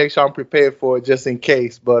gonna make sure I'm prepared for it just in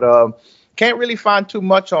case. But can't really find too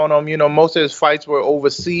much on him. Most of his fights were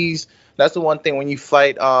overseas. That's the one thing when you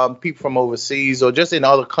fight people from overseas or just in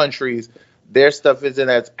other countries, their stuff isn't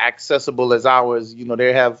as accessible as ours.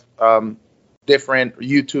 They have different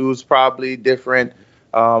YouTubes, probably different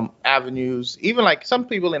avenues. Even like some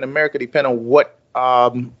people in America, depending on what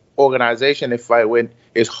organization they fight with,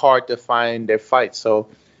 it's hard to find their fights. So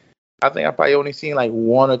I think I probably only seen like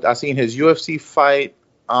one. I seen his UFC fight.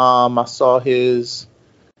 I saw his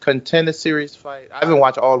Contender Series fight. I haven't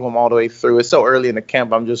watched all of them all the way through. It's so early in the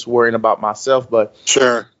camp. I'm just worrying about myself. But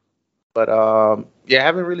sure. But I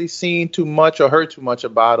haven't really seen too much or heard too much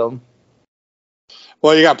about him.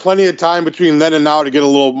 Well, you got plenty of time between then and now to get a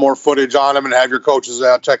little more footage on him and have your coaches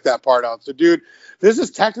check that part out. So, dude, this is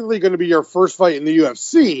technically going to be your first fight in the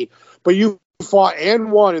UFC, but you fought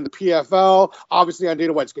and won in the PFL, obviously on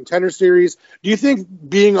Dana White's Contender Series. Do you think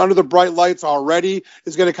being under the bright lights already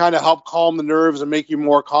is going to kind of help calm the nerves and make you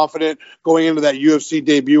more confident going into that UFC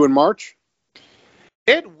debut in March?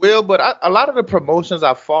 It will, but a lot of the promotions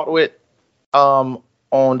I fought with on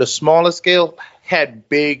the smaller scale had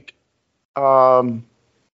big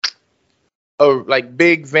like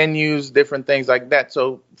big venues, different things like that.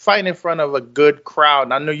 So fighting in front of a good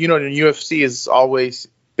crowd. I know, the UFC is always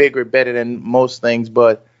bigger, better than most things,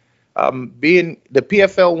 but being the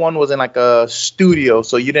PFL one was in like a studio,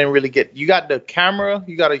 so you didn't really you got the camera,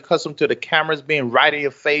 you got accustomed to the cameras being right in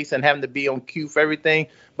your face and having to be on cue for everything.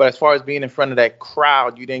 But as far as being in front of that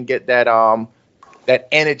crowd, you didn't get that that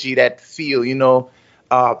energy, that feel,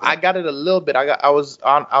 I got it a little bit. I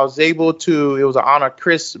was able to, it was an honor.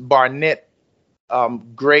 Chris Barnett,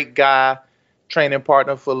 great guy, training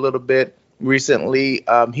partner for a little bit recently.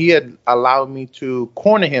 He had allowed me to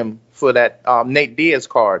corner him for that Nate Diaz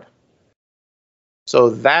card. So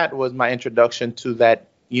that was my introduction to that,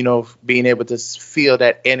 being able to feel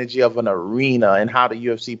that energy of an arena and how the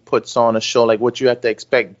UFC puts on a show, like what you have to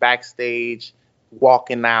expect backstage,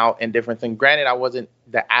 walking out and different things. Granted, I wasn't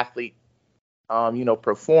the athlete,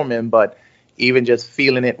 performing, but even just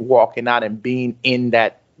feeling it, walking out and being in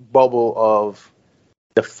that bubble of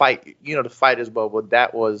the fight, the fighters bubble,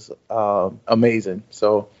 that was amazing.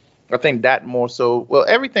 So I think that more so, well,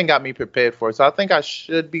 everything got me prepared for it. So I think I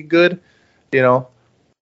should be good, 100%,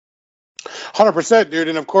 dude.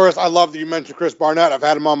 And of course, I love that you mentioned Chris Barnett. I've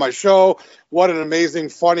had him on my show. What an amazing,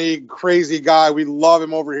 funny, crazy guy. We love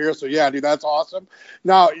him over here. So yeah, dude, that's awesome.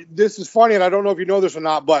 Now, this is funny, and I don't know if you know this or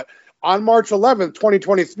not, but on March 11th,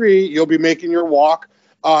 2023, you'll be making your walk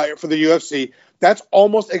for the UFC. That's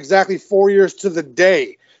almost exactly 4 years to the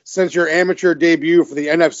day since your amateur debut for the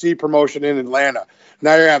NFC promotion in Atlanta.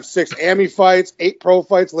 Now you have 6 AMI fights, 8 pro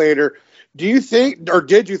fights later. Do you think, or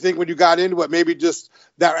did you think when you got into it, maybe just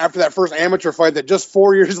that after that first amateur fight, that just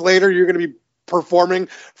 4 years later you're going to be performing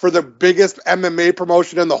for the biggest MMA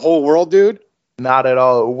promotion in the whole world, dude? Not at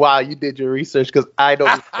all. Wow, you did your research, because I don't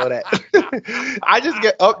even know that. I just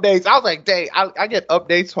get updates. I was like, dang, I get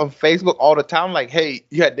updates from Facebook all the time. Like, hey,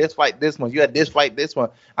 you had this fight this month. You had this fight this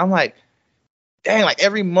month. I'm like, dang, like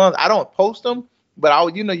every month. I don't post them,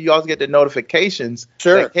 but you always get the notifications.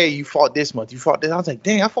 Sure. Like, hey, you fought this month. You fought this. I was like,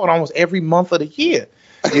 dang, I fought almost every month of the year.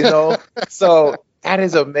 So that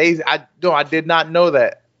is amazing. I did not know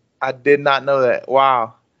that. I did not know that.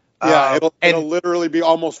 Wow. Yeah, it'll literally be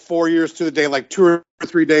almost 4 years to the day, like 2 or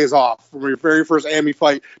 3 days off from your very first AMI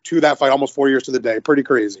fight to that fight, almost 4 years to the day. Pretty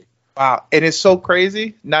crazy. Wow. And it's so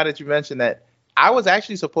crazy, now that you mentioned that, I was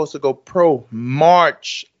actually supposed to go pro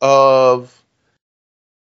March of,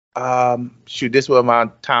 this is where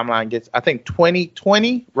my timeline gets, I think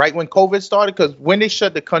 2020, right when COVID started, because when they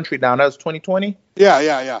shut the country down, that was 2020?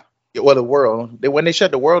 Yeah. Well, the world. When they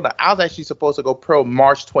shut the world down, I was actually supposed to go pro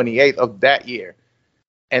March 28th of that year.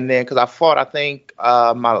 And then, because I fought an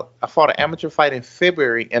amateur fight in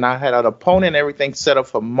February, and I had an opponent and everything set up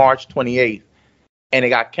for March 28th, and it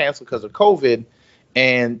got canceled because of COVID,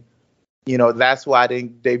 and that's why I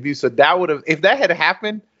didn't debut. So that would have, if that had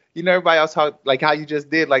happened, everybody else how you just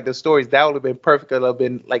did, like the stories, that would have been perfect. It would have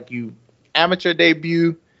been like you amateur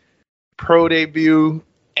debut, pro debut,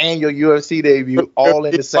 and your UFC debut all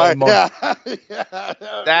in the same month. Yeah.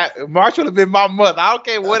 That March would have been my month. I don't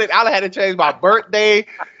care what I'd have had to change my birthday.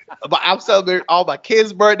 But I'm celebrating all my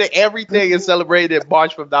kids' birthday. Everything is celebrated in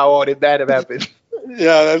March from now on, if that have happened.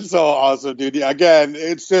 Yeah, that's so awesome, dude. Yeah, again,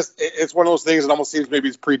 it's one of those things that almost seems maybe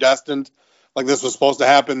it's predestined. Like this was supposed to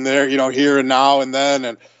happen there, here and now and then.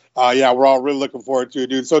 And yeah, we're all really looking forward to it,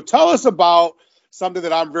 dude. So tell us about something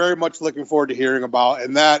that I'm very much looking forward to hearing about,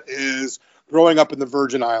 and that is growing up in the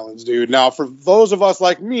Virgin Islands, dude. Now, for those of us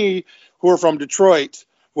like me who are from Detroit,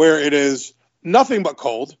 where it is nothing but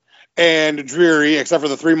cold and dreary, except for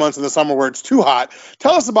the 3 months in the summer where it's too hot,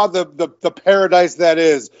 tell us about the paradise that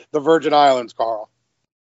is the Virgin Islands, Carl.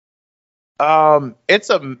 It's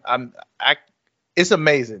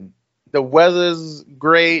amazing. The weather's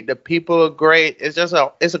great. The people are great. It's just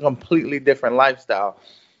it's a completely different lifestyle.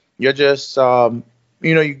 You're just you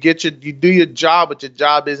do your job, but your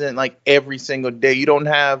job isn't like every single day. You don't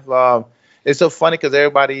have it's so funny because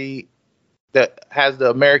everybody that has the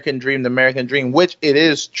American dream, which it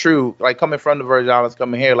is true, like coming from the Virgin Islands,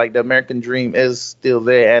 coming here, like the American dream is still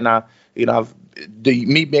there. And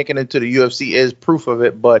me making it to the UFC is proof of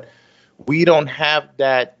it, but we don't have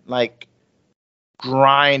that like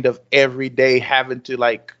grind of every day having to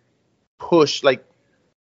like push, like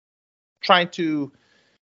trying to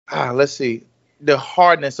let's see, the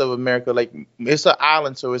hardness of America. Like it's an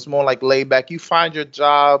island, so it's more like laid back. You find your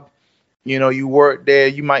job, you work there,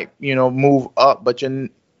 you might move up, but you're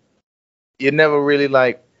never really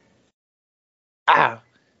like I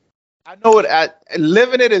know it.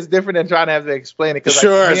 Living it is different than trying to have to explain it. Cause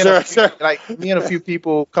sure. Like me and a few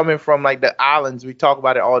people coming from like the islands, we talk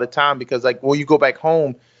about it all the time because like when you go back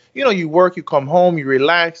home, you work, you come home, you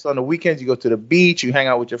relax. On the weekends, you go to the beach, you hang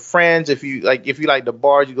out with your friends. If you like the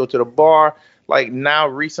bars, you go to the bar. Like now,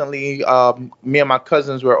 recently, me and my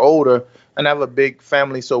cousins were older, and I have a big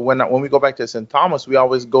family. So when we go back to St. Thomas, we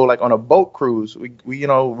always go like on a boat cruise. We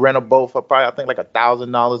rent a boat for probably I think like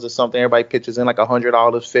 $1,000 or something. Everybody pitches in like $100,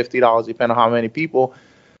 $50, depending on how many people.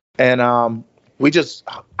 And we just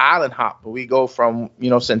island hop. We go from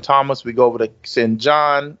St. Thomas, we go over to St.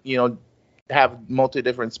 John. Have multi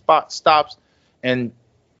different stops, and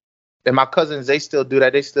my cousins, they still do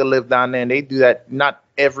that. They still live down there, and they do that not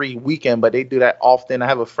every weekend, but they do that often. I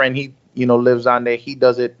have a friend, he lives down there. He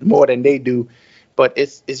does it more than they do, but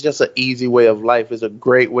it's just an easy way of life. It's a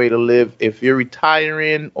great way to live. If you're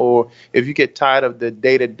retiring or if you get tired of the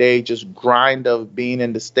day-to-day just grind of being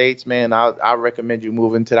in the States, man, I recommend you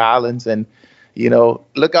moving to the islands. And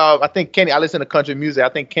look out. I think I listen to country music. I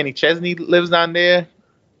think Kenny Chesney lives down there.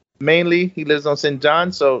 Mainly, he lives on St.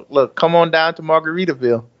 John. So, look, come on down to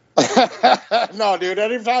Margaritaville. No, dude.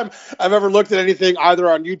 Anytime I've ever looked at anything either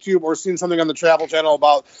on YouTube or seen something on the Travel Channel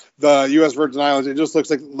about the U.S. Virgin Islands, it just looks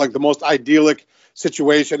like the most idyllic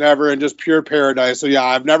situation ever and just pure paradise. So yeah,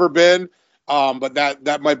 I've never been, but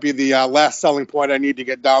that might be the last selling point. I need to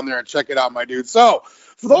get down there and check it out, my dude. So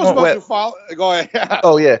for those of us who follow, go ahead. Yeah.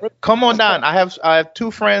 Oh yeah, come on down. I have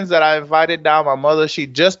two friends that I invited down. My mother, she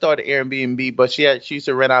just started Airbnb, but she used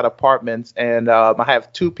to rent out apartments, and I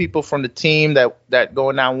have two people from the team that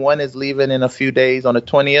going down. One is leaving in a few days on the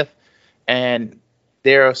 20th, and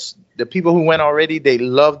there's the people who went already. They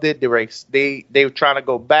loved it. They were trying to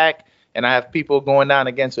go back, and I have people going down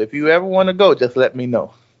again. So if you ever want to go, just let me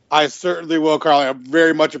know. I certainly will, Carly. I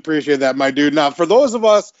very much appreciate that, my dude. Now, for those of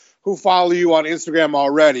us who follow you on Instagram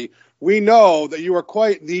already, we know that you are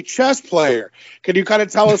quite the chess player. Can you kind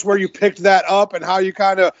of tell us where you picked that up and how you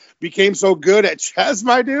kind of became so good at chess,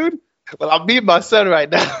 my dude? Well, I'm beating my son right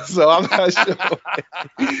now, so I'm not sure.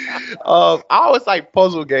 I always like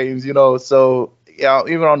puzzle games, so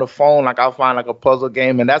even on the phone, like I'll find like a puzzle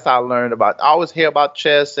game, and that's how I learned about. I always hear about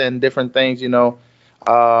chess and different things,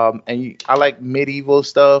 I like medieval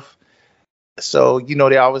stuff. So,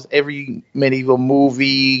 they always, every medieval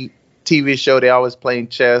movie, TV show, they always playing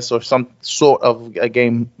chess or some sort of a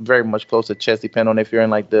game very much close to chess, depending on if you're in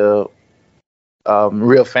like the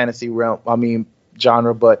real fantasy realm,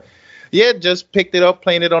 genre. But yeah, just picked it up,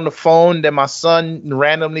 playing it on the phone. Then my son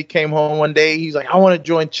randomly came home one day. He's like, I want to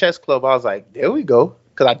join chess club. I was like, there we go.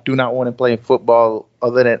 Because I do not want to play football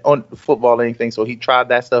other than on football or anything. So he tried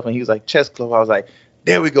that stuff and he was like, chess club. I was like,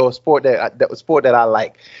 there we go, a sport that I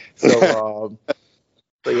like. So,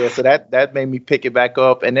 so that made me pick it back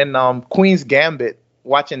up. And then Queen's Gambit,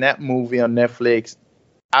 watching that movie on Netflix.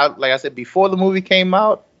 Like I said, before the movie came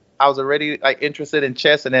out, I was already like interested in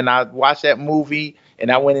chess. And then I watched that movie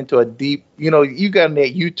and I went into a deep, you got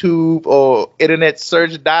that YouTube or internet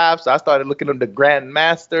search dive. So I started looking at the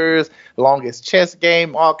Grandmasters, longest chess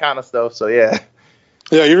game, all kind of stuff. So yeah.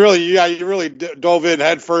 Yeah, you really dove in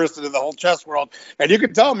head first into the whole chess world, and you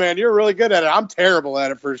can tell, man, you're really good at it. I'm terrible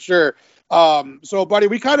at it for sure. So, buddy,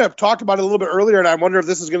 we kind of talked about it a little bit earlier, and I wonder if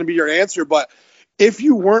this is going to be your answer. But if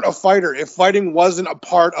you weren't a fighter, if fighting wasn't a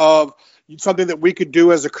part of something that we could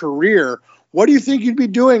do as a career, what do you think you'd be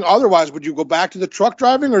doing otherwise? Would you go back to the truck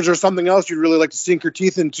driving, or is there something else you'd really like to sink your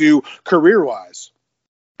teeth into career-wise?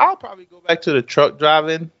 I'll probably go back to the truck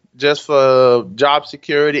driving. Just for job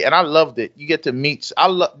security, and I loved it. You get to meet.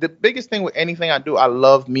 The biggest thing with anything I do, I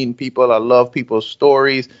love meeting people. I love people's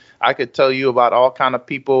stories. I could tell you about all kind of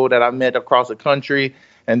people that I met across the country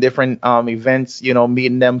and different events.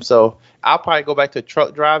 Meeting them. So I'll probably go back to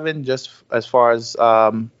truck driving, just as far as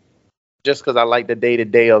just because I like the day to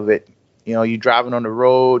day of it. You driving on the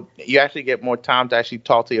road, you actually get more time to actually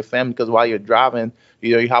talk to your family because while you're driving,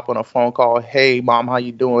 you hop on a phone call. Hey, mom, how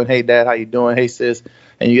you doing? Hey, dad, how you doing? Hey, sis.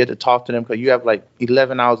 And you get to talk to them because you have like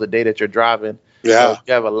 11 hours a day that you're driving. Yeah. So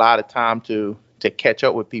you have a lot of time to catch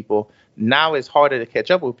up with people. Now it's harder to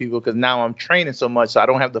catch up with people because now I'm training so much. So I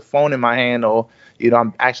don't have the phone in my hand or,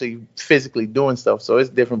 I'm actually physically doing stuff. So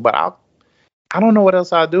it's different. But I don't know what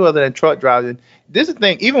else I'll do other than truck driving. This is the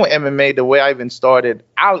thing. Even with MMA, the way I even started,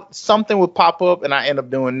 something would pop up and I end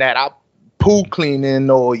up doing that. I'll pool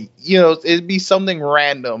cleaning or, it'd be something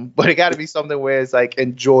random. But it got to be something where it's like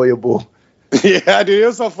enjoyable. Yeah, dude.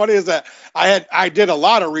 What's so funny is that I did a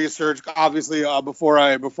lot of research, obviously, before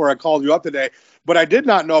I called you up today, but I did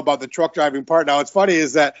not know about the truck driving part. Now, what's funny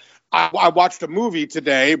is that I watched a movie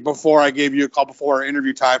today before I gave you a call before our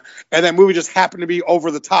interview time, and that movie just happened to be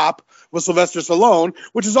Over the Top with Sylvester Stallone,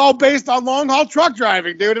 which is all based on long haul truck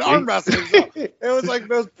driving, dude, and arm wrestling. So it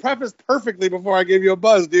was prefaced perfectly before I gave you a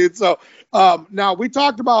buzz, dude. So now we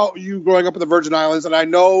talked about you growing up in the Virgin Islands, and I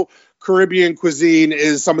know Caribbean cuisine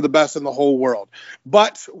is some of the best in the whole world.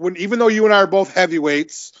 But even though you and I are both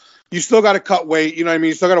heavyweights, you still got to cut weight. You know what I mean?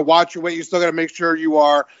 You still got to watch your weight. You still got to make sure you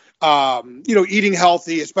are, eating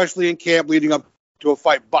healthy, especially in camp leading up to a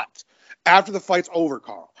fight. But after the fight's over,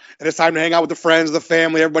 Carl, and it's time to hang out with the friends, the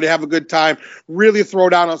family, everybody have a good time, really throw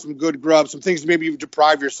down on some good grub, some things maybe you've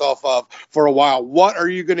deprived yourself of for a while. What are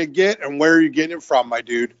you going to get and where are you getting it from, my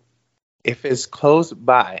dude? If it's close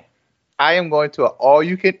by, I am going to an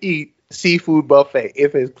all-you-can-eat seafood buffet.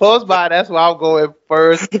 If it's close by, that's where I'll go in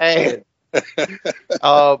first hand.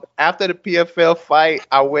 After the PFL fight,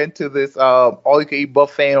 I went to this all-you-can-eat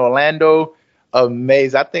buffet in Orlando.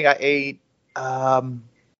 Amazing. I think I ate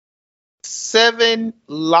 7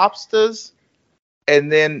 lobsters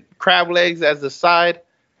and then crab legs as the side.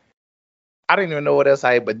 I didn't even know what else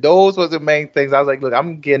I ate, but those were the main things. I was like, look,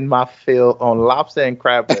 I'm getting my fill on lobster and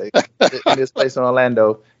crab legs in this place in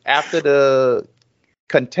Orlando. After the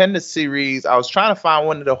Contender Series, I was trying to find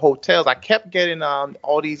one of the hotels. I kept getting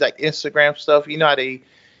all these like Instagram stuff. You know how they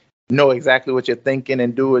know exactly what you're thinking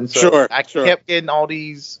and doing. So I kept getting all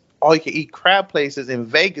these all-you-can-eat crab places in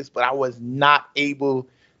Vegas, but I was not able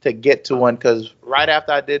to get to one because right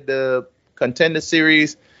after I did the Contender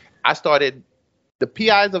Series, I started the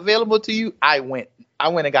PIs available to you. I went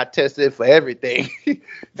and got tested for everything.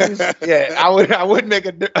 Yeah, I wouldn't make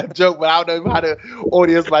a joke, but I don't know how the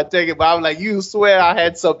audience might take it. But I was like, you swear I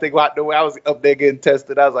had something about the way I was up there getting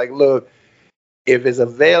tested. I was like, look, if it's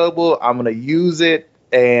available, I'm gonna use it.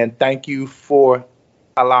 And thank you for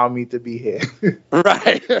allowing me to be here.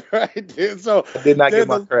 Right, dude. So I did not get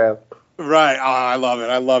my crab. Right. Oh, I love it.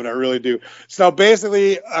 I really do. So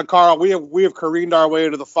basically, Carl, we have careened our way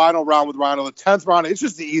to the final round with Rhino, the 10th round. It's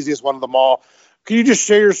just the easiest one of them all. Can you just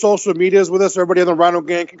share your social medias with us? Everybody on the Rhino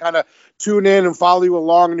Gang can kind of tune in and follow you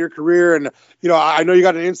along in your career. And, you know, I know you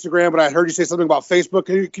got an Instagram, but I heard you say something about Facebook.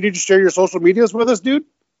 Can you just share your social medias with us, dude?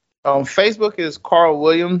 Facebook is Carl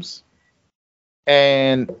Williams,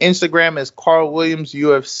 and Instagram is Carl Williams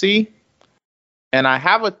UFC. And I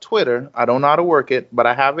have a Twitter. I don't know how to work it, but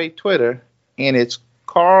I have a Twitter, and it's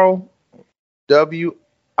Carl WIL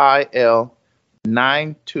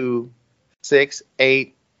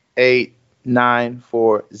 92688. I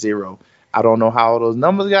don't know how those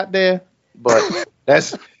numbers got there, but I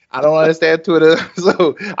don't understand Twitter.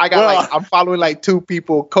 So I'm following like two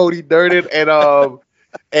people, Cody Durden and the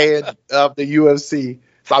UFC.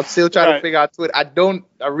 So I'm still trying to figure out Twitter. I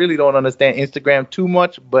really don't understand Instagram too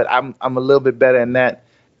much, but I'm a little bit better than that,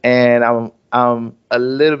 and I'm a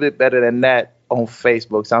little bit better than that on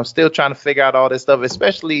Facebook. So I'm still trying to figure out all this stuff,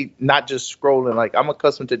 especially not just scrolling. Like I'm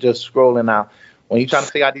accustomed to just scrolling now. When you're trying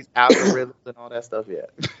to figure out these algorithms and all that stuff,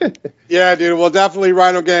 Yeah, dude. Well, definitely,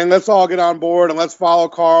 Rhino Gang. Let's all get on board and let's follow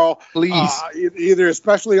Carl. Please. Either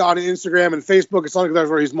especially on Instagram and Facebook. It's something that's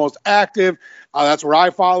where he's most active. That's where I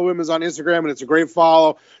follow him, is on Instagram, and it's a great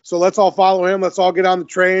follow. So let's all follow him. Let's all get on the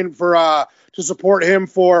train to support him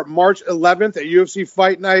for March 11th at UFC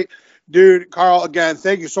Fight Night. Dude, Carl, again,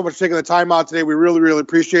 thank you so much for taking the time out today. We really, really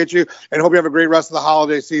appreciate you, and hope you have a great rest of the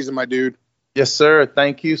holiday season, my dude. Yes, sir.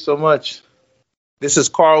 Thank you so much. This is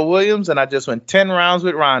Carl Williams, and I just went 10 rounds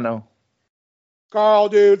with Rhino. Carl,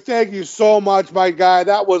 dude, thank you so much, my guy.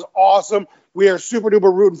 That was awesome. We are super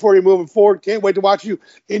duper rooting for you moving forward. Can't wait to watch you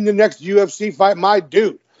in the next UFC fight, my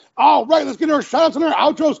dude. All right, let's get our shout-outs and our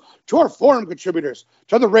outros to our forum contributors.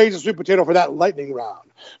 To the Rage and Sweet Potato for that lightning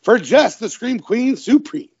round. For Jess, the Scream Queen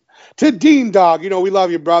Supreme. To Dean Dog, you know we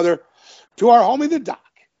love you, brother. To our homie, the Doc.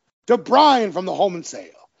 To Brian from the Home and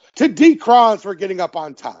Sale. To D. Crons for getting up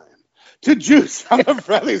on time. To Juice on the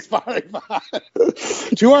Friendly Sparring Pod.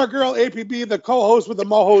 To our girl APB, the co-host with the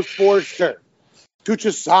Mohos for sure. To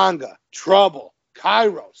Chisanga, Trouble,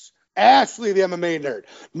 Kairos, Ashley, the MMA nerd,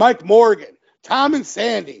 Mike Morgan, Tom and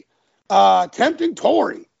Sandy, Tempting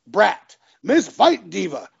Tori, Brat, Miss Fight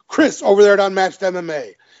Diva, Chris over there at Unmatched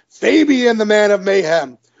MMA, Fabian, the Man of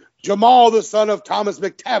Mayhem, Jamal, the son of Thomas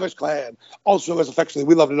McTavish Clan, also as affectionately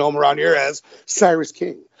we love to know him around here as Cyrus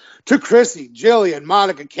King. To Chrissy, Jillian,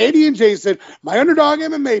 Monica, Katie, and Jason, my underdog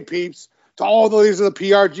MMA peeps. To all the leaders of the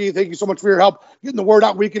PRG, thank you so much for your help getting the word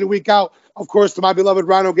out week in and week out. Of course, to my beloved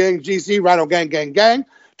Rhino Gang GC, Rhino Gang Gang Gang.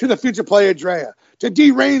 To the future player Drea. To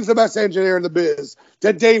D. Reigns, the best engineer in the biz.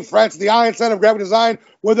 To Dave French, the Iron Son of Graphic Design,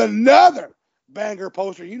 with another banger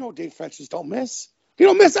poster. You know Dave French just don't miss. You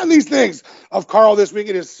don't miss on these things of Carl this week.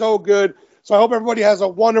 It is so good. So I hope everybody has a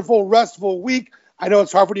wonderful, restful week. I know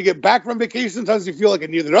it's hard for you to get back from vacation. Sometimes you feel like you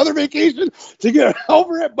need another vacation to get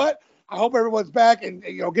over it, but I hope everyone's back and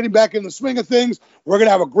getting back in the swing of things. We're going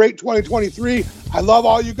to have a great 2023. I love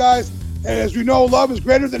all you guys. And as you know, love is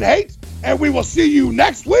greater than hate. And we will see you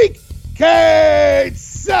next week. K-Side!